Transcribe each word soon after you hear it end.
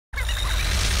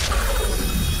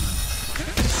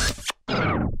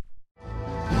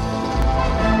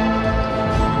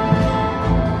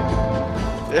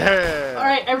Yeah. All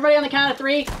right, everybody on the count of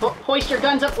 3, hoist your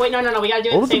guns up. Wait, no, we gotta do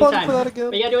it at the same time. We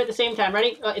gotta do it at the same time.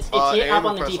 Ready? It's up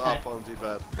on the D-pad.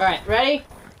 All right, ready?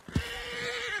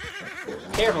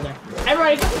 Careful there.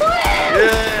 Everybody, go!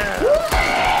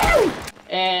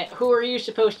 Yeah. Who are you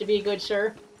supposed to be, good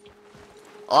sir?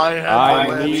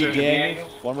 I'm Lee Gang,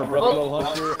 former Buffalo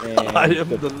Hunter, and I am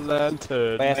the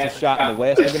lantern. Fastest shot in the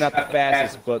West. Maybe not the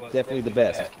fastest, but definitely the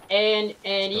best. And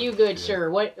you, good sir,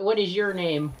 what is your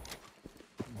name?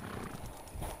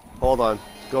 Hold on.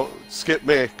 Go. Skip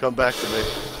me. Come back to me.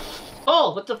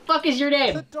 Oh, what the fuck is your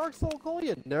name? It's a Dark Soul Call,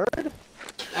 you nerd.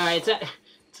 Alright,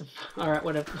 alright,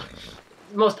 whatever.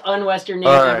 Most un-Western name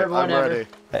All right, ever, whatever. I'm ready.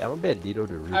 Hey, I'm a Bandito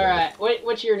Dorito. Alright,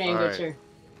 what's your name, good sir?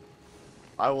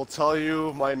 I will tell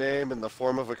you my name in the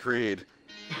form of a creed.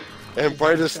 In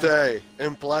brightest day,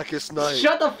 in blackest night.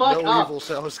 Shut the fuck up! No evil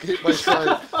shall escape my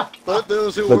sight. Let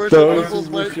those who Let worship those evil's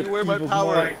who might worship beware my evil's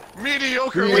power. might.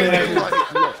 Mediocre Lincoln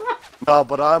light. No,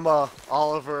 but I'm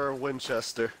Oliver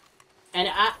Winchester. And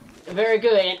very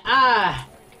good, and I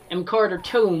am Carter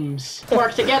Toombs.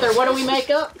 Work together, what do we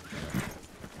make up?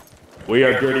 We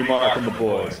are Dirty Marc and the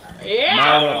Boys.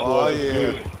 Yeah! Oh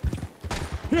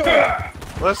yeah.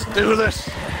 Let's do this.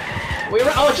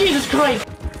 Oh, Jesus Christ!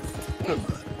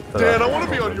 Dan, I want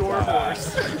to be on your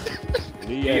horse.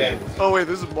 Oh wait,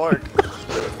 this is Mark.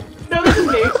 No, this is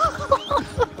me.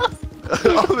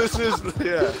 Oh, this is,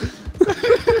 yeah.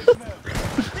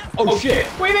 Oh shit!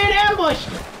 We made an ambush!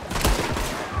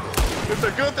 It's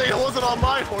a good thing I wasn't on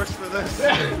my horse for this.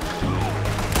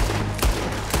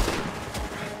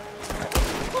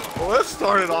 Well, this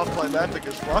started off climactic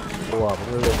as fuck. Oh,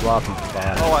 I'm really rocky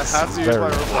fast. Oh, I have to use my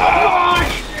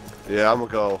revolver. Yeah, I'm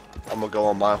gonna go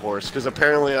on my horse, because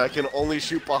apparently I can only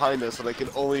shoot behind this, and I can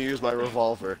only use my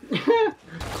revolver.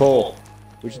 Cole,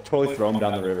 we should totally throw him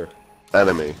down the river.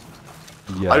 Enemy.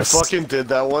 Yes. I fucking did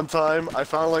that one time. I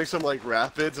found like some like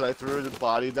rapids, and I threw the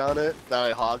body down it, that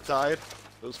I hogtied.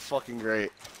 It was fucking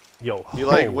great. Yo, He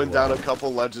like went down a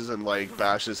couple ledges and like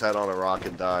bashed his head on a rock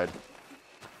and died.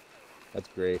 That's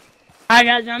great. Hi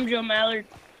guys, I'm Joe Mallard.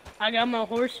 I got my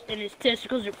horse and his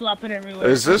testicles are flopping everywhere.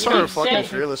 Is this our keep fucking saying-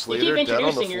 fearless you leader keep dead on the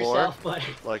introducing floor? yourself, but...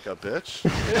 Like a bitch?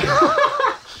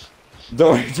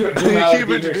 Don't You keep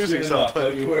introducing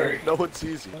something. No one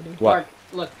sees you. What?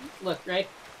 Mark, look, ready?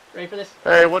 Ready for this?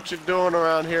 Hey, what you doing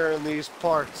around here in these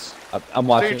parts? I'm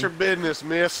watching. State your business,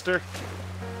 mister.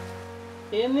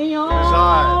 In the I,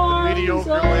 arms the mediocre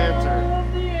lantern.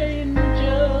 of the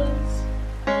angels,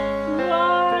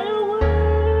 fly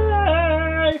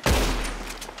away.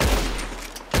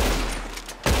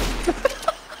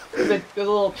 There's a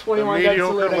little The 21 gun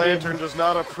mediocre salute. lantern does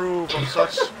not approve of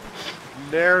such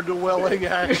ne'er-dwelling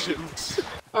actions.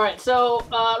 Alright, so,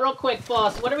 real quick,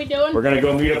 boss, what are we doing? We're gonna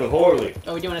go meet up with Horley.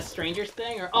 Are we doing a strangers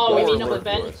thing? Or we meeting up with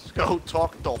Ben? Let's go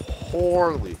talk to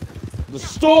Horley. The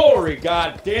story,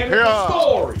 god damn it, the Yeah.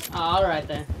 story. Alright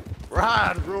then.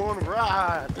 Ride, Ruin,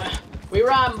 ride. We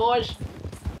riding, boys.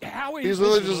 He's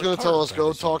literally just gonna tell us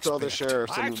go talk to other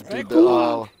sheriffs and do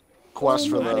the quest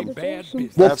for them. Well,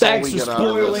 That's all thanks we for get out of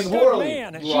spoiling this. Horley.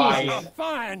 Ryan.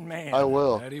 Fine man. I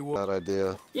will. Bad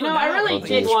idea. You know, I really That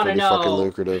did seems want to pretty fucking know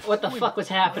lucrative. what the fuck was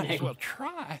happening. We'll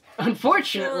try.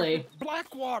 Unfortunately,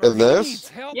 Blackwater In this? needs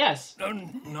help. yes.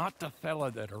 Not the fella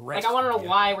that arrested Like, I want to know you.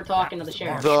 why we're talking to the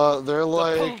sheriff. They're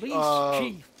like, Police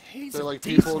chief. He's they're a like,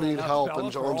 people decent need enough help, fella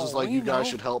and for Jones is all like, we you guys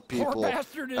know. should help Poor people.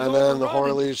 bastard is And then the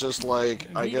overrunning. Horley's just like,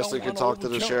 I He guess they don't could want talk to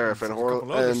old the Jones sheriff, and and a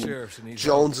couple other sheriffs, and he's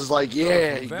Jones is like, yeah,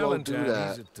 Uncle you go do Valentine, that.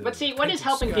 he's at the But see, what does Painted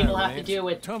helping Sky people have to Ranch, do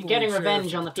with Tumbleweed getting Sheriff's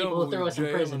revenge on the people who threw Tumbleweed us in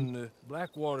Jail, prison? and the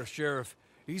Blackwater Sheriff,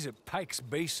 he's at Pike's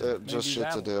Basin. Just Maybe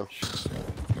shit to that'll- do.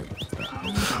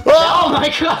 Oh my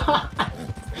god!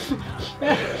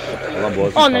 Hold on,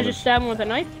 boys. Oh, and they just stab him with a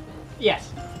knife?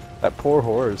 Yes. That poor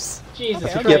horse. Jesus I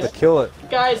think you have to Christ. kill it.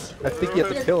 Guys, I think you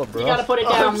have to kill it, bro. you gotta put it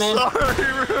down, I'm man. sorry,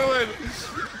 Ruin.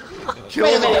 Kill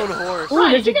Wait a his minute. own horse. Ooh,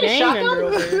 Ryan, there's did a you get a gang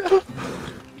member shotgun? over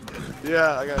here.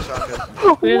 Yeah, I got a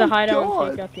shotgun. We have to hide out God.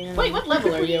 and take out the enemy. Wait, what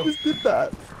level are you? just did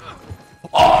that.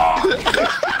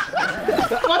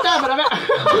 What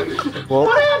happened? Well,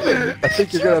 What happened? I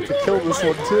think you're gonna have to kill this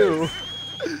one too.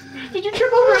 Did you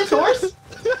trip over his horse?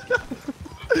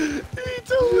 He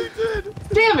totally did.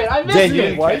 Damn it, I missed Dan, you it.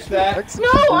 didn't catch that? No,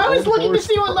 I was looking to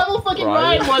see what level fucking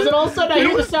Ryan was, and all of a sudden I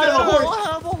hear the sound of a I horse.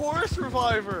 have a horse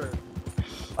reviver.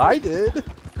 I did.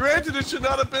 Granted, it should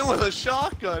not have been with a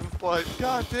shotgun, but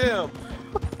goddamn.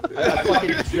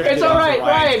 It's alright,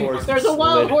 Ryan. There's a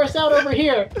wild horse out over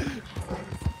here.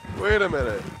 Wait a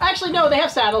minute. Actually, no, they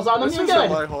have saddles on them. This You're isn't good.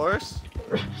 my horse.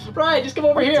 Ryan, just come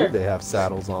over Why do here. they have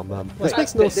saddles on them? This Wait,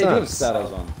 makes no they do have sense.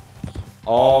 saddles on.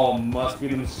 Oh, must be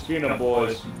the Mosquito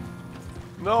boys.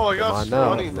 No, I got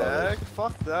Scrawny Nag.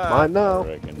 Fuck that. I know.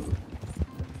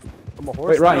 I'm a horse.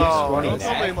 Wait, Ryan, No, you don't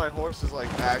tell me my horse is like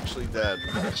actually dead.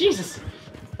 Jesus.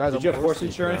 Guys, did you have horse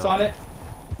insurance on it?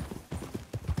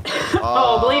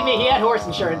 Oh, believe me, he had horse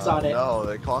insurance on it. No,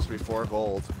 they cost me 4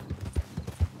 gold.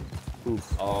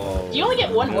 Oof. Oh. Do you only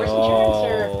get 1 horse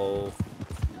insurance, or?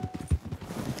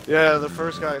 Yeah, the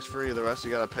first guy is free. The rest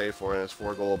you gotta pay for, and it's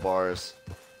 4 gold bars.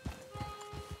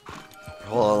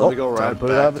 Hold on, let me go right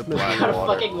back to I gotta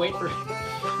fucking wait for.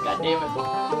 God damn it.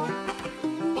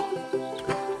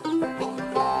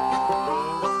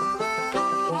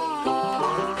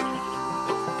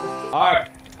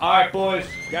 Alright, boys,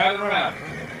 gather around.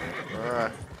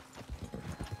 Alright.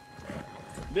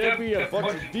 There'll be a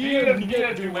bunch of deer and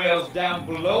ne'er whales down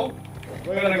below.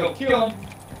 We're gonna go kill them,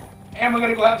 and we're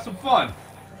gonna go have some fun.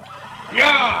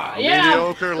 Yeah! Yeah!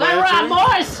 Mediocre Let ride,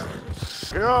 boys!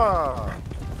 Yeah!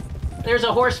 There's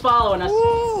a horse following us.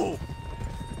 Woo!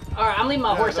 Alright, I'm leaving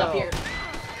my horse up here.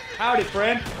 Howdy,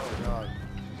 friend. Oh god.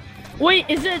 Wait,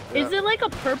 is it like a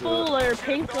purple or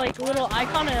pink like little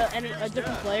icon and a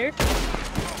different player?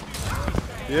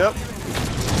 Yep.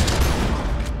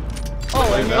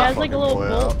 Oh, and it that has like a little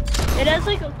fucking boy bolt. It has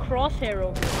like a crosshair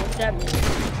over it. What's that mean?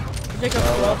 It's like a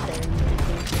crosshair.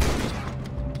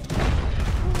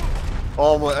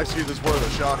 Oh, I'm gonna execute this boy with a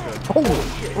shotgun.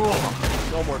 Oh,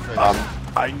 No more things.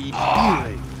 I need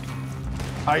healing.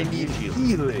 I need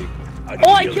healing.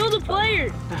 Oh, I killed a player!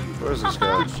 Where's this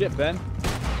guy? Good shit, Ben.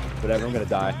 Whatever, I'm gonna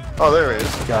die. Oh, there he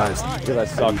is. Guys, Because I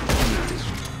suck.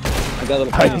 I got a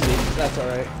little penalty. That's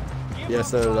alright. yeah,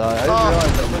 so did I didn't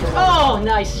realize that. Oh,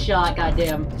 nice shot,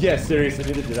 goddamn. Yeah, seriously,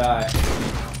 neither did I.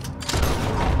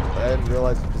 I didn't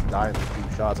realize you just died in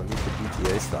 2 shots. I'm used to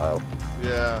GTA style.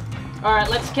 Yeah. Alright,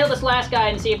 let's kill this last guy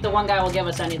and see if the one guy will give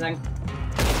us anything.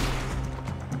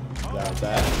 That was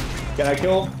bad. Can I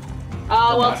kill him?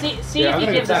 Well, see Yeah, if I'm he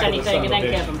gonna gives us tackle the anything and son then of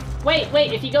a give him.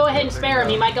 Wait, if you go ahead and spare him,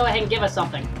 he might go ahead and give us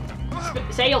something.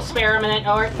 Say you'll spare him and then,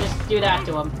 or just do that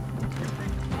to him.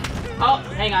 Oh,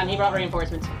 hang on, he brought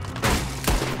reinforcements.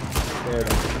 There it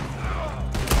is.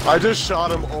 I just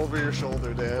shot him over your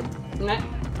shoulder, Dan. Nah.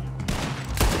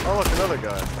 Oh, look, another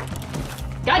guy.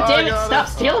 God damn it, got stop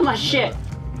it. stealing my shit!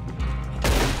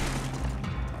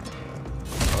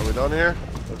 Are we done here?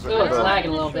 Looks like Oh, we're it's done. lagging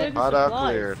a little bit. Hot out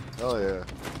cleared. Hell yeah.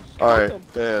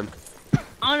 Alright, Dan.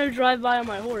 I'm gonna drive by on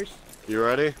my horse. You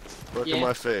ready? Look Yeah. at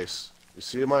my face. You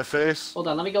see my face? Hold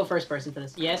on, let me go first person for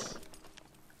this. Yes?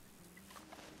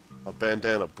 A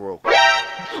bandana broke.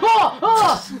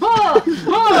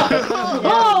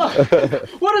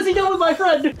 What is he doing with my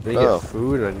friend? I need to get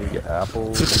food and I need to get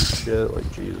apples and shit.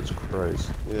 Like, Jesus Christ.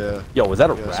 Yeah. Yo, was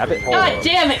that a Yeah, rabbit? Hold God on.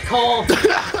 damn it, Cole!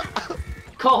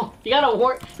 Cole, you got a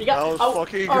wart. You got. That was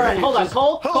fucking Alright, great. hold on, Just-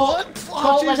 Cole. Oh, Cole, what? Oh,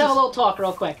 Cole, let's have Jesus. a little talk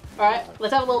real quick. Alright,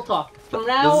 let's have a little talk. From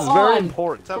now This is very on,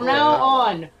 important. from now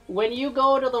on, when you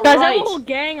go to the Guys, I have a whole right,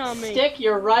 gang on me. stick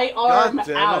your right arm God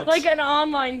damn it. out. Like an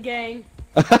online gang.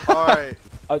 Alright.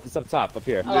 Oh, it's up top, up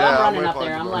here. Oh, Yeah, I'm I'm running right up there.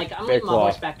 behind I'm you, like, I'm Big leaving my claw.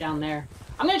 horse back down there.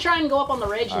 I'm gonna try and go up on the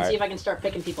ridge and Alright. see if I can start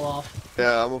picking people off.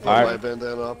 Yeah, I'm gonna put Alright. my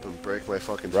bandana up and break my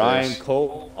fucking Ryan face.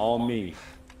 Cole on me.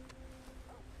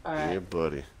 Alright, Yeah,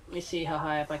 buddy. let me see how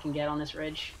high up I can get on this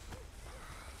ridge.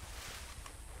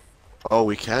 Oh,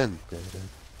 we can.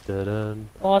 Dun-dun,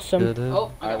 Awesome. dun-dun,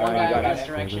 Oh, I got one Alright, guy in got this it.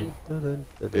 direction. dun-dun,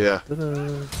 Yeah.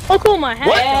 dun-dun. Oh, cool, my hat.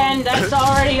 And that's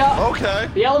already up. Okay.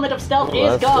 The element of stealth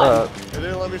Well, is that's gone. It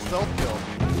didn't let me stealth kill.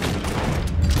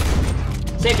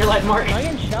 Saved your life, Mark. Am I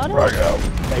getting shot at? Right out.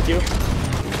 Thank you.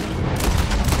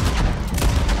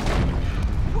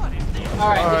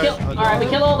 Alright, we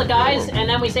kill all the guys, and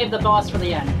then we save the boss for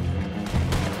the end.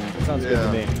 Sounds good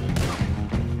to me.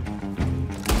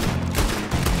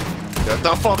 Get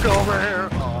the fuck over here.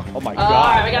 Oh my god.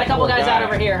 Alright, we got a couple Poor guys guy. out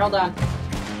over here. Hold on.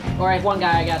 Alright, one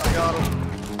guy, I guess. I got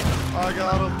him. I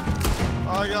got him.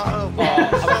 I got him. I'm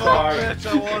Son of a sorry. bitch,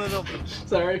 I wanted him.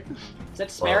 Sorry. Is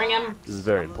that sparing him? This is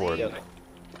very important.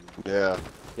 Yeah.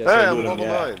 Yes, Hey, I I'm do, level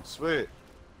yeah. 9. Sweet.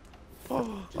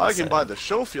 I can buy the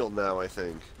show field now, I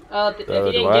think. If you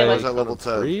Do didn't I give Is us... that level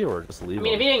 10? 3 or just leave I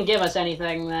mean, if them? you didn't give us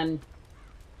anything, then...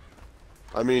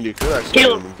 I mean, you could actually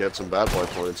Kill get him and get some bad boy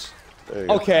points. There you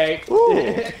go. Okay. Ooh.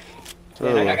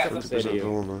 Man, I got something to say to you.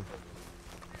 Gold.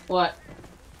 What?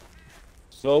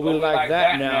 So we like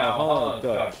that now, huh,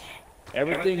 Dutch?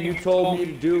 Everything you told me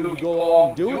to do, you go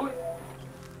on do it?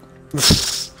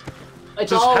 It's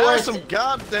Just all have worth some it.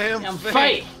 goddamn faith.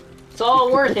 Fight! It's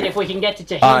all worth it if we can get to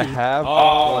Tahiti. I have a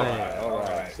Alright, plan.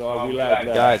 alright. So we like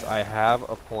that. Guys, I have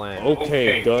a plan.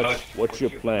 Okay, Dutch, what's your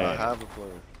I plan? have a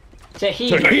plan.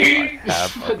 Tahiti.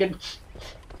 Have a Fucking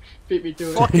beat me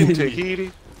to it. Fucking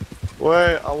Tahiti.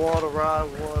 Wait, I want to ride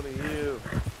one of you.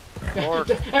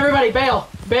 Everybody bail!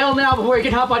 Bail now before you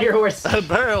can hop on your horse.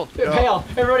 Bail! Bail!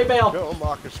 Everybody bail! Go,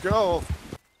 Marcus, go!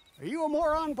 Are you a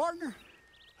moron, partner?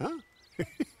 Huh?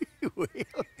 Well,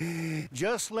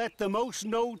 just let the most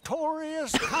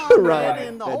notorious comrade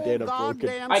in the whole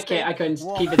goddamn state. I couldn't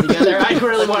keep it together. I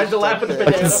really wanted to laugh at the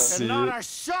banana. And not a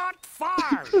shot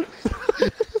fired.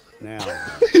 Now,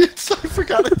 I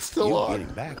forgot it's still on.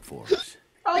 Getting back for us.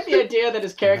 I like the idea that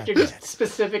his character just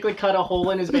specifically cut a hole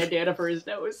in his bandana for his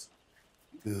nose.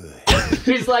 Good.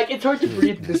 He's like, it's hard to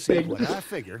breathe this thing. What I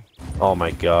figure. Oh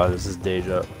my god, this is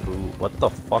deja vu. What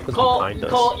the fuck is behind us?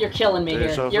 Cole, you're killing me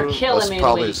here. You're killing me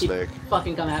the way you keep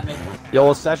fucking come at me. Yo,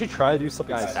 let's actually try to do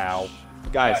something.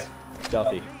 Guys,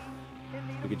 Duffy.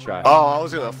 We could try. Oh, I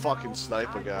was gonna fucking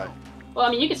snipe a guy. Well,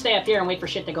 I mean, you could stay up here and wait for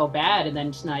shit to go bad and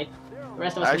then snipe. The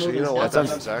rest of us Actually, can move you know what? stuff.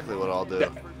 That's exactly what I'll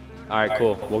do. Alright,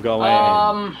 cool. We'll go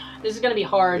in. This is gonna be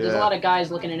hard. There's a lot of guys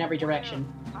looking in every direction.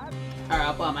 Alright,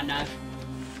 I'll pull out my knife.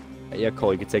 Yeah,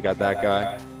 Cole, you can take out that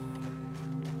guy.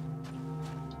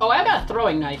 Oh, I got a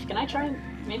throwing knife. Can I try and...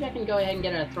 Maybe I can go ahead and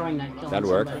get a throwing knife. That'd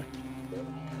work.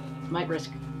 Might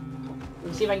risk.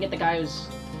 Let's see if I can get the guy who's...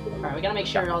 Alright, we gotta make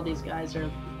sure all these guys are,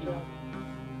 you know...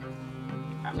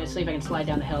 I'm gonna see if I can slide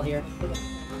down the hill here.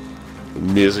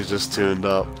 Music just tuned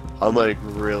up. I'm like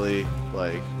really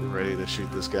like ready to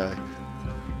shoot this guy.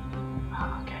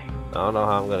 Okay. I don't know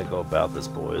how I'm gonna go about this,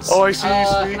 boys. Oh, I see you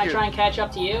speaking. Can I try and catch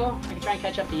up to you? I can try and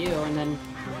catch up to you, and then...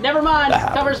 Never mind!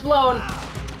 Cover's blown!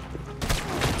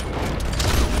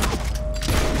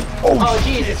 Oh,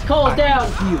 Jesus! Cole's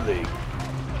down! Healing.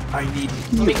 I need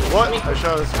What? I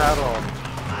shot his hat off.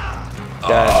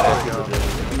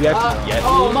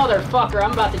 Oh, motherfucker!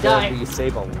 I'm about to die. You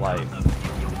save a life.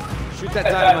 Shoot that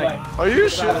dynamite. Are you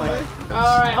shooting me?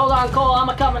 Alright, hold on, Cole. I'm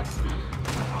a-coming.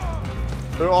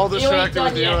 They're all distracted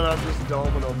with you, yet. and I'm just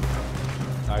doming them.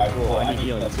 Alright, cool. I need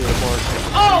healing too.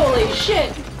 Holy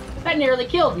shit! That nearly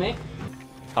killed me.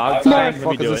 What the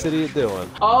fuck is this idiot doing?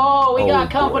 Oh, we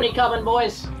got company coming,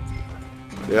 boys.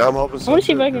 Yeah, I'm hoping so. I want to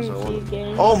see if I can see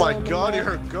again. Oh my god,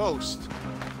 you're a ghost.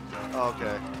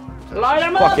 Okay. Light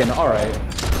him up! Fucking alright.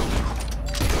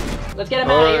 Let's get him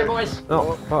out of here, boys.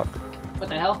 Oh, fuck. What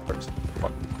the hell?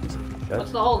 Fuck.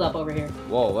 What's the holdup over here?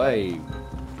 Whoa, hey.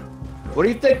 What do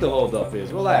you think the holdup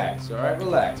is? Relax, alright?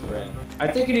 Relax, friend. I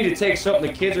think you need to take something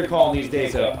the kids are calling these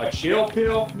days a chill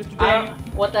pill, Mr. Danny.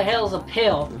 What the hell's a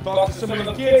pill? Talk to some of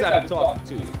the kids I've been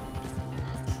talking to.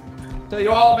 Tell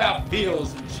you all about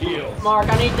pills and chills. Mark,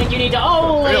 think you need to...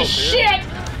 Holy shit!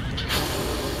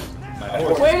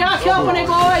 We got company,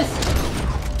 boys!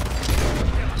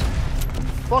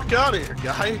 Fuck out of here,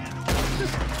 guy.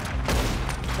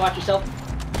 Watch yourself.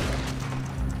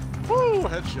 Woo,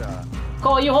 headshot.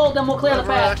 Cole, you hold them, we'll clear the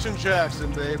path. Action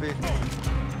Jackson, baby.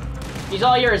 He's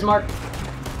all yours, Mark.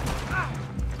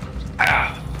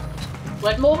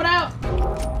 Let move it out.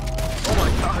 Oh my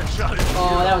god, shot it.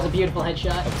 Oh, that was a beautiful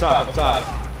headshot. Up top.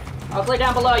 I'll clear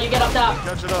down below, you get up top.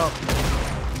 Catch it up.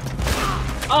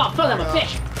 Oh, son of a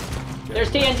bitch. There's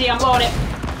TNT, I'm blowing it.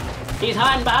 He's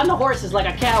hiding behind the horses like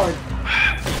a coward.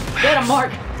 Get him,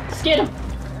 Mark. Skid him.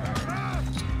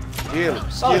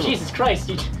 Oh, Jesus Christ,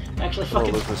 you actually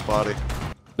fucking... Look this body.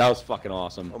 That was fucking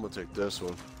awesome. I'm gonna take this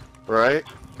one. Right?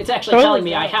 It's actually telling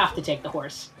me I have to take the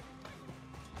horse.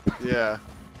 Yeah.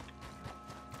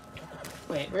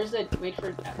 Wait, where's the... Wait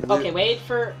for... Okay, wait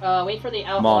for the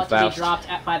outlaw to be dropped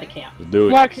by the camp. Do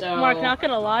it. Mark, not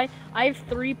gonna lie, I have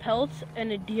 3 pelts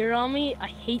and a deer on me. I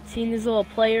hate seeing these little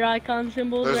player icon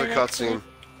symbols. There's a cutscene.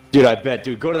 Dude, I bet.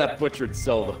 Dude, go to that butcher and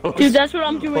sell those. Dude, that's what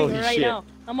I'm doing Holy right shit. now.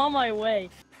 I'm on my way.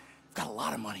 I've got a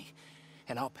lot of money,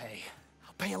 and I'll pay.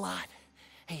 I'll pay a lot.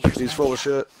 Hey, He's full of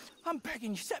shit. I'm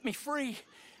begging you, set me free.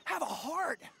 Have a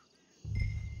heart.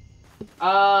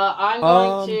 I'm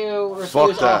going to refuse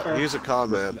Fuck that. offer. He's a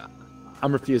con man.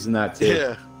 I'm refusing that too.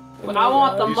 Yeah. But I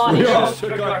want the money. We all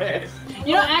shook our heads.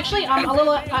 You know, actually, I'm a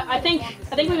little. I think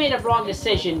we made a wrong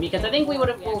decision because I think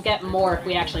we'll get more if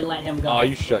we actually let him go. Oh,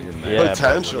 you shut your mouth. Yeah,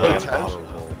 Potentially.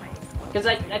 Because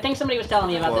I think somebody was telling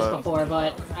me about this before,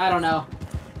 but I don't know.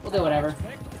 We'll do whatever.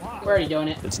 We're already doing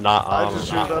it. It's not I on.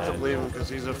 just choose not to believe him because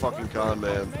he's a fucking con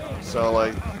man. So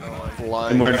like,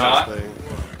 lying And we're is not? his thing.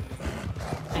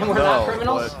 And we're not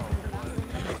criminals?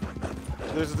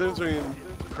 But there's a difference between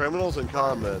criminals and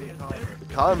con men.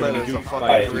 Con man is a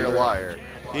fucking career liar.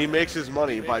 He makes his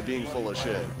money by being full of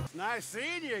shit. Nice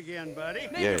seeing you again, buddy.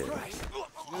 Yeah. It's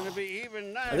gonna be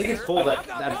even nicer. I think it's cool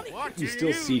that you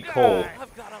still see Cole.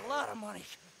 I've got a lot of money.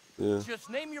 Yeah. Just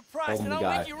name your price Oh and my I'll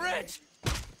God. make you rich.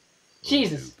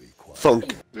 Jesus.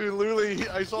 Funk. Dude, literally,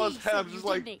 I saw his head, just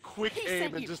like, quick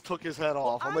aim and just took his head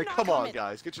off. I'm like, come on,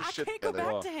 guys, get your shit together.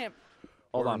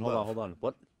 Hold on.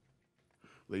 What?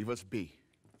 Leave us be.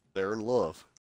 They're in love.